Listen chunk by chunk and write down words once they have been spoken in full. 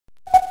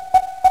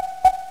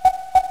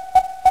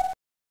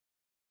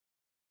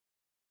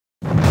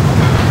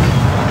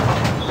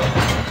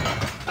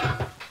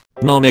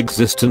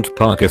non-existent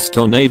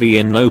Pakistan Navy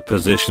in no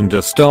position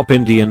to stop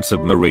Indian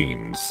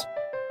submarines.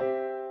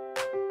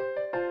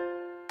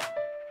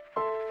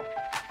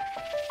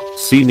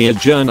 Senior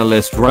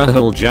journalist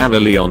Rahul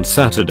Jalali on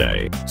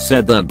Saturday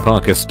said that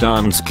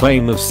Pakistan's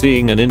claim of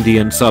seeing an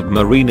Indian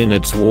submarine in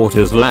its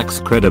waters lacks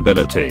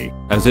credibility,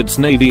 as its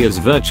navy is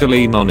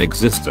virtually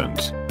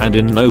non-existent and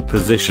in no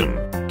position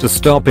to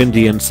stop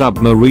Indian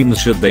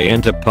submarines should they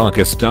enter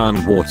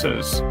Pakistan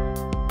waters.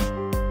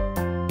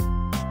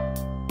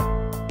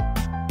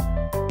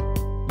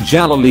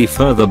 Jalali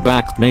further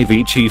backed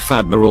Navy Chief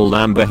Admiral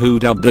Lamba, who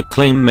dubbed the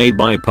claim made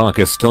by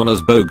Pakistan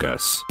as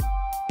bogus.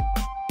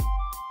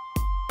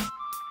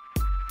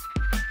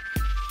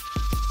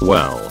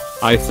 "Well,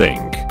 I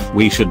think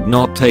we should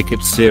not take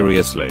it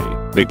seriously,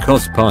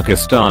 because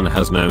Pakistan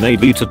has no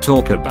navy to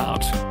talk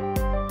about.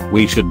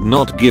 We should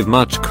not give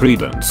much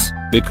credence,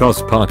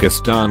 because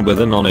Pakistan with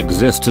a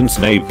non-existent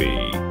navy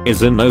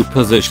is in no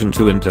position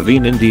to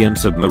intervene Indian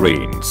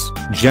submarines,"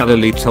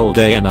 Jalali told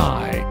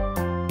ANI.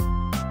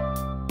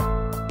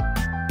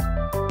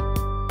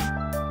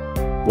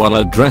 While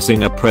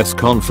addressing a press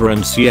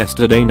conference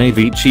yesterday,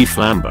 Navy Chief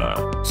Lamba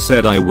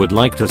said, "I would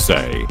like to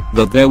say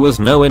that there was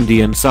no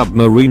Indian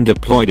submarine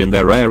deployed in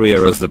their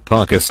area as the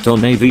Pakistan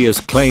Navy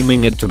is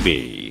claiming it to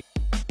be.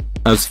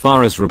 As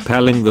far as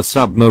repelling the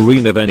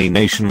submarine of any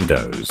nation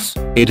goes,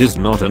 it is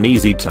not an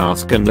easy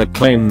task, and the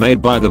claim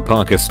made by the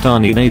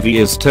Pakistani Navy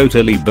is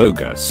totally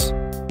bogus.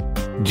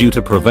 Due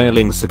to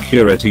prevailing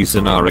security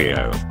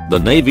scenario,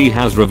 the Navy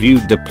has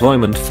reviewed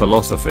deployment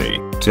philosophy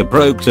to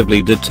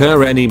proactively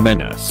deter any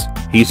menace,"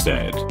 he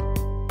said.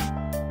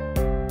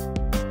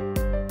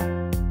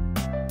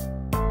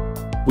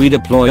 "We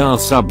deploy our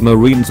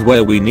submarines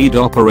where we need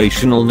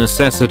operational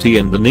necessity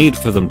and the need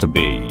for them to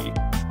be.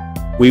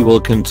 We will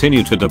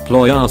continue to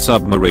deploy our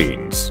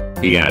submarines,"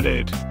 he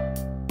added.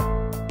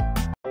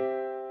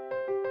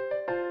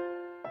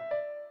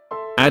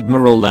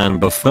 Admiral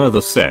Lamba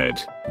further said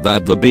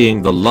that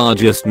being the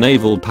largest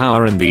naval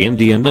power in the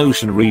Indian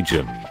Ocean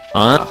region,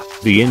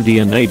 the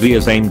Indian Navy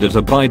is aimed at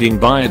abiding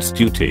by its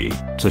duty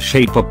to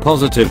shape a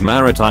positive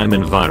maritime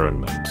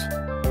environment.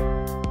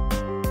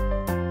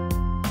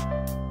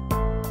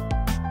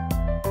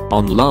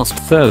 On last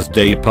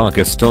Thursday,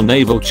 Pakistan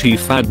Naval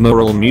Chief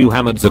Admiral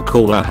Muhammad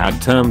Zakula had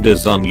termed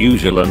as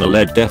unusual an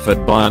alleged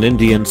effort by an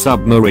Indian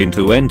submarine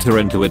to enter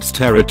into its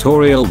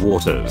territorial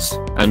waters,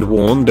 and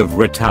warned of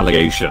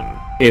retaliation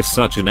if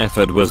such an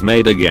effort was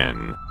made again.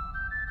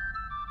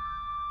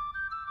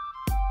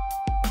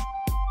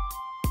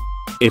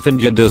 "If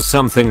India does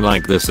something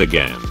like this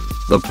again,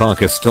 the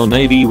Pakistan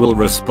Navy will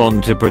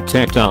respond to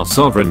protect our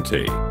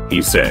sovereignty,"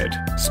 he said,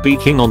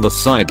 speaking on the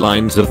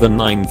sidelines of the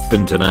 9th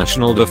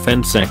International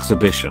Defense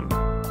Exhibition.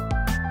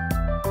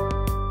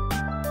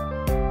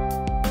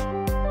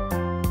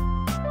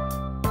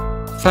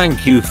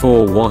 Thank you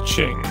for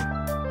watching.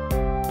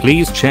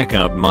 Please check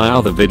out my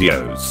other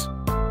videos.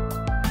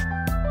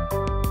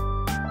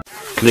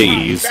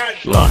 Please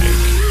like,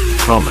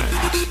 comment,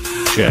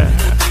 share,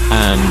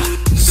 and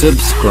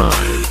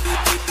subscribe.